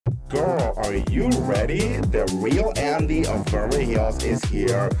Girl, are you ready? The real Andy of Beverly Hills is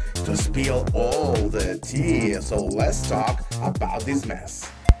here to spill all the tea. So let's talk about this mess.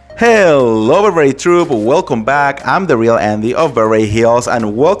 Hello Beverly Troop, welcome back. I'm the real Andy of Beverly Hills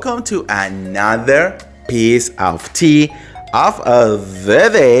and welcome to another piece of tea of the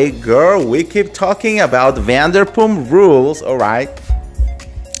day. Girl, we keep talking about Vanderpump rules, alright?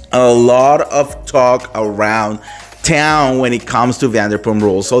 A lot of talk around town when it comes to Vanderpump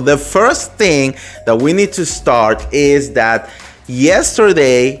rules. So the first thing that we need to start is that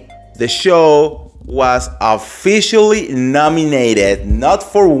yesterday the show was officially nominated not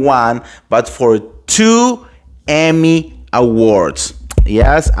for one but for 2 Emmy awards.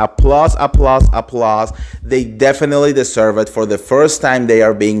 Yes, applause, applause, applause. They definitely deserve it. For the first time they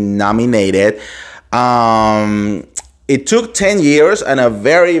are being nominated. It took 10 years and a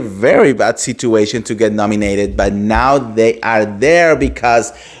very, very bad situation to get nominated, but now they are there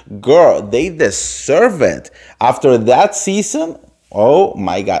because, girl, they deserve it. After that season, oh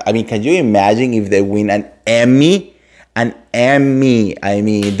my God. I mean, can you imagine if they win an Emmy? An Emmy. I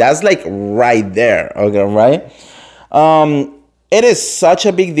mean, that's like right there, okay, right? It is such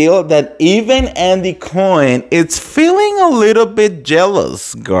a big deal that even Andy Cohen is feeling a little bit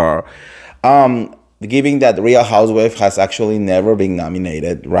jealous, girl. Given that Real Housewife has actually never been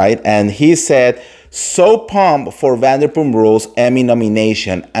nominated, right? And he said, so pumped for Vanderpump Rules Emmy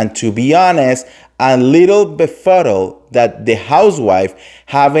nomination. And to be honest, a little befuddled that the housewife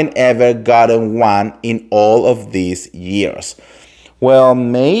haven't ever gotten one in all of these years. Well,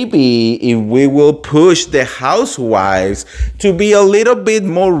 maybe if we will push the housewives to be a little bit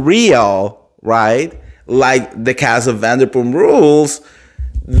more real, right? Like the cast of Vanderpump Rules,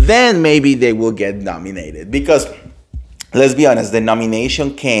 then maybe they will get nominated. Because let's be honest, the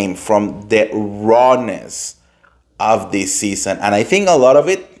nomination came from the rawness of this season. And I think a lot of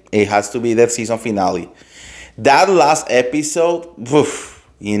it has to be that season finale. That last episode, oof,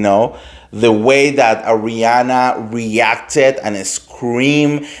 you know, the way that Ariana reacted and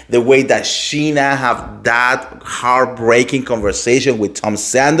screamed, the way that Sheena had that heartbreaking conversation with Tom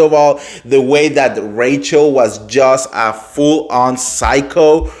Sandoval, the way that Rachel was just a full-on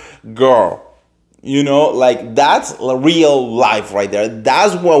psycho girl. You know, like that's real life right there.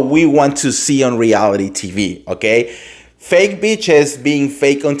 That's what we want to see on reality TV, okay? Fake bitches being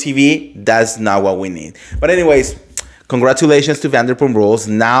fake on TV, that's not what we need. But anyways, congratulations to Vanderpump Rules.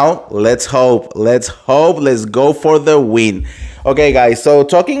 Now, let's hope, let's go for the win. Okay, guys, so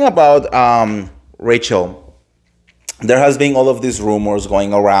talking about Rachel, there has been all of these rumors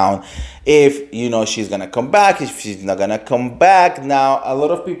going around. If, you know, she's going to come back, if she's not going to come back. Now, a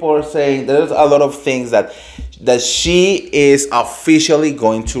lot of people are saying there's a lot of things that she is officially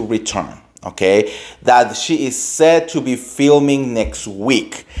going to return. Okay, that she is said to be filming next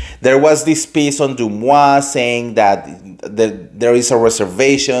week. There was this piece on Dumois saying that there is a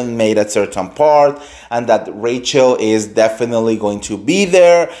reservation made at certain part and that Rachel is definitely going to be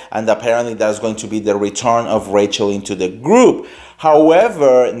there, and apparently that's going to be the return of Rachel into the group.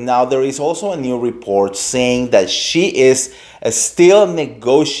 However, now there is also a new report saying that she is still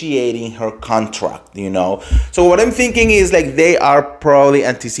negotiating her contract, you know. So what I'm thinking is like they are probably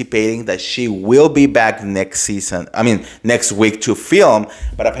anticipating that she will be back next week to film,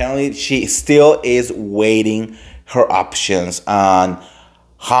 but apparently she still is waiting her options on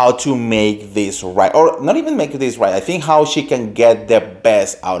how to make this right, or not even make this right. I think how she can get the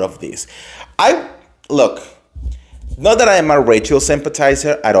best out of this. Not that I am a Rachel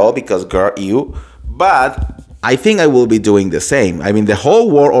sympathizer at all, because girl, you, but I think I will be doing the same. I mean, the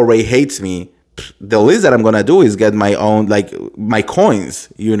whole world already hates me. The least that I'm going to do is get my own, like, my coins,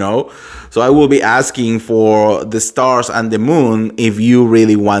 you know? So I will be asking for the stars and the moon if you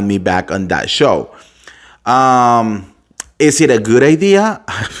really want me back on that show. Is it a good idea?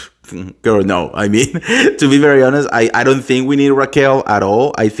 Girl, no. I mean, to be very honest, I don't think we need Raquel at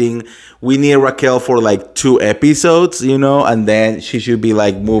all. I think we need Raquel for like 2 episodes, you know, and then she should be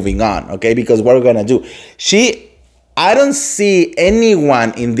like moving on, okay? Because what we're gonna do, I don't see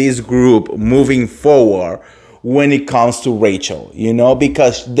anyone in this group moving forward when it comes to Rachel, you know,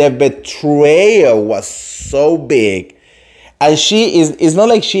 because the betrayal was so big, and it's not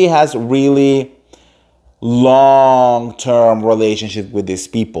like she has really long-term relationship with these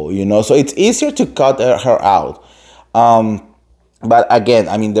people, you know, so it's easier to cut her out. But again,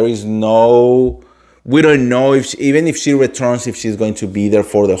 I mean, we don't know even if she returns, if she's going to be there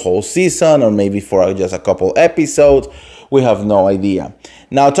for the whole season or maybe for just a couple episodes. We have no idea.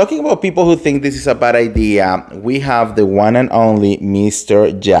 Now, talking about people who think this is a bad idea, we have the one and only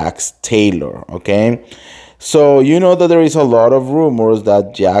Mr. Jax Taylor, okay? So you know that there is a lot of rumors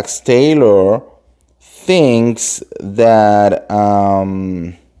that Jax Taylor thinks that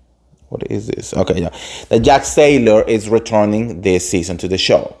what is this? Okay, yeah, that Jax Taylor is returning this season to the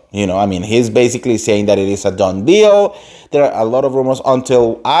show. You know, I mean, he's basically saying that it is a done deal. There are a lot of rumors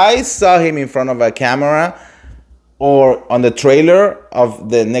until I saw him in front of a camera or on the trailer of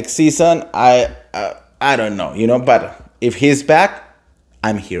the next season. I don't know, you know, but if he's back,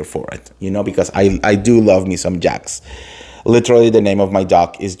 I'm here for it, you know, because I do love me some Jax. Literally, the name of my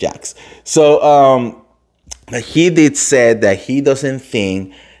dog is Jax. So he did say that he doesn't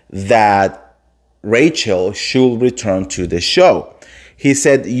think that Rachel should return to the show. He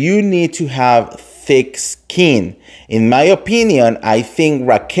said, you need to have thick skin. In my opinion, I think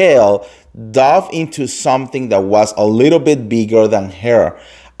Raquel dove into something that was a little bit bigger than her.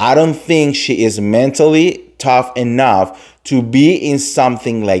 I don't think she is mentally tough enough to be in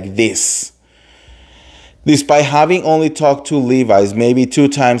something like this. Despite having only talked to Leviss maybe 2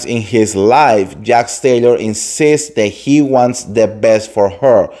 times in his life, Jax Taylor insists that he wants the best for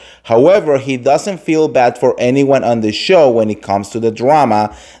her. However, he doesn't feel bad for anyone on the show when it comes to the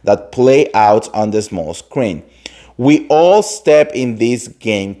drama that play out on the small screen. We all step in this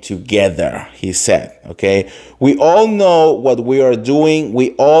game together, he said, okay? We all know what we are doing.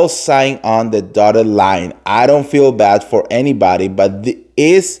 We all sign on the dotted line. I don't feel bad for anybody, but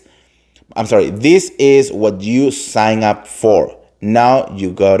this is what you sign up for. Now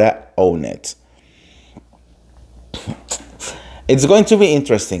you gotta own it. It's going to be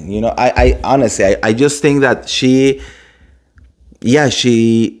interesting. You know, I honestly, I just think that she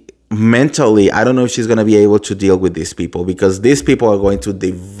mentally, I don't know if she's going to be able to deal with these people, because these people are going to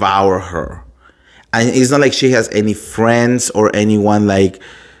devour her. And it's not like she has any friends or anyone. Like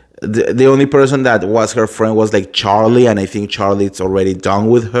the only person that was her friend was like Charlie, and I think Charlie's already done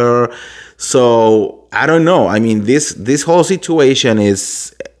with her. So I don't know. I mean, this whole situation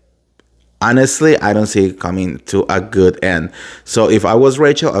is, honestly, I don't see it coming to a good end. So if I was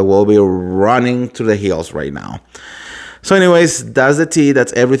Rachel, I will be running to the hills right now. So anyways, that's the tea.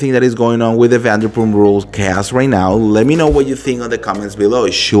 That's everything that is going on with the Vanderpump Rules cast right now. Let me know what you think in the comments below.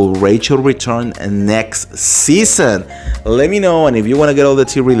 Should Rachel return next season? Let me know. And if you want to get all the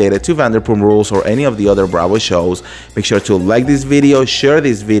tea related to Vanderpump Rules or any of the other Bravo shows, make sure to like this video, share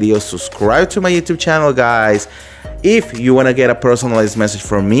this video, subscribe to my YouTube channel, guys. If you want to get a personalized message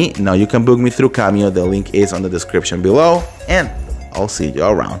from me, now you can book me through Cameo. The link is on the description below. And I'll see you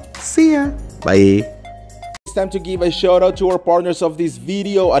around. See ya. Bye. It's time to give a shout out to our partners of this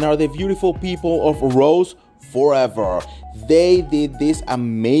video, and are the beautiful people of Rose Forever. They did this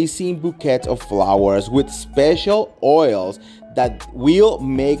amazing bouquet of flowers with special oils that will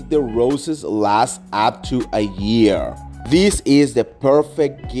make the roses last up to a year. This is the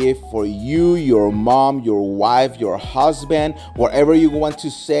perfect gift for you, your mom, your wife, your husband, whatever you want to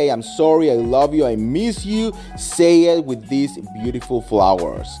say. I'm sorry, I love you, I miss you. Say it with these beautiful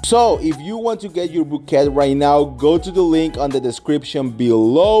flowers. So if you want to get your bouquet right now, go to the link on the description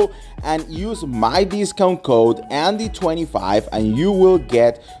below and use my discount code Andy25 and you will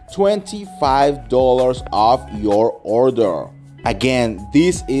get $25 off your order. Again,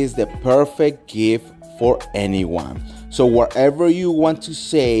 this is the perfect gift for anyone. So whatever you want to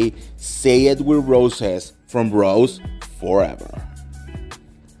say, say it with roses from Rose Forever.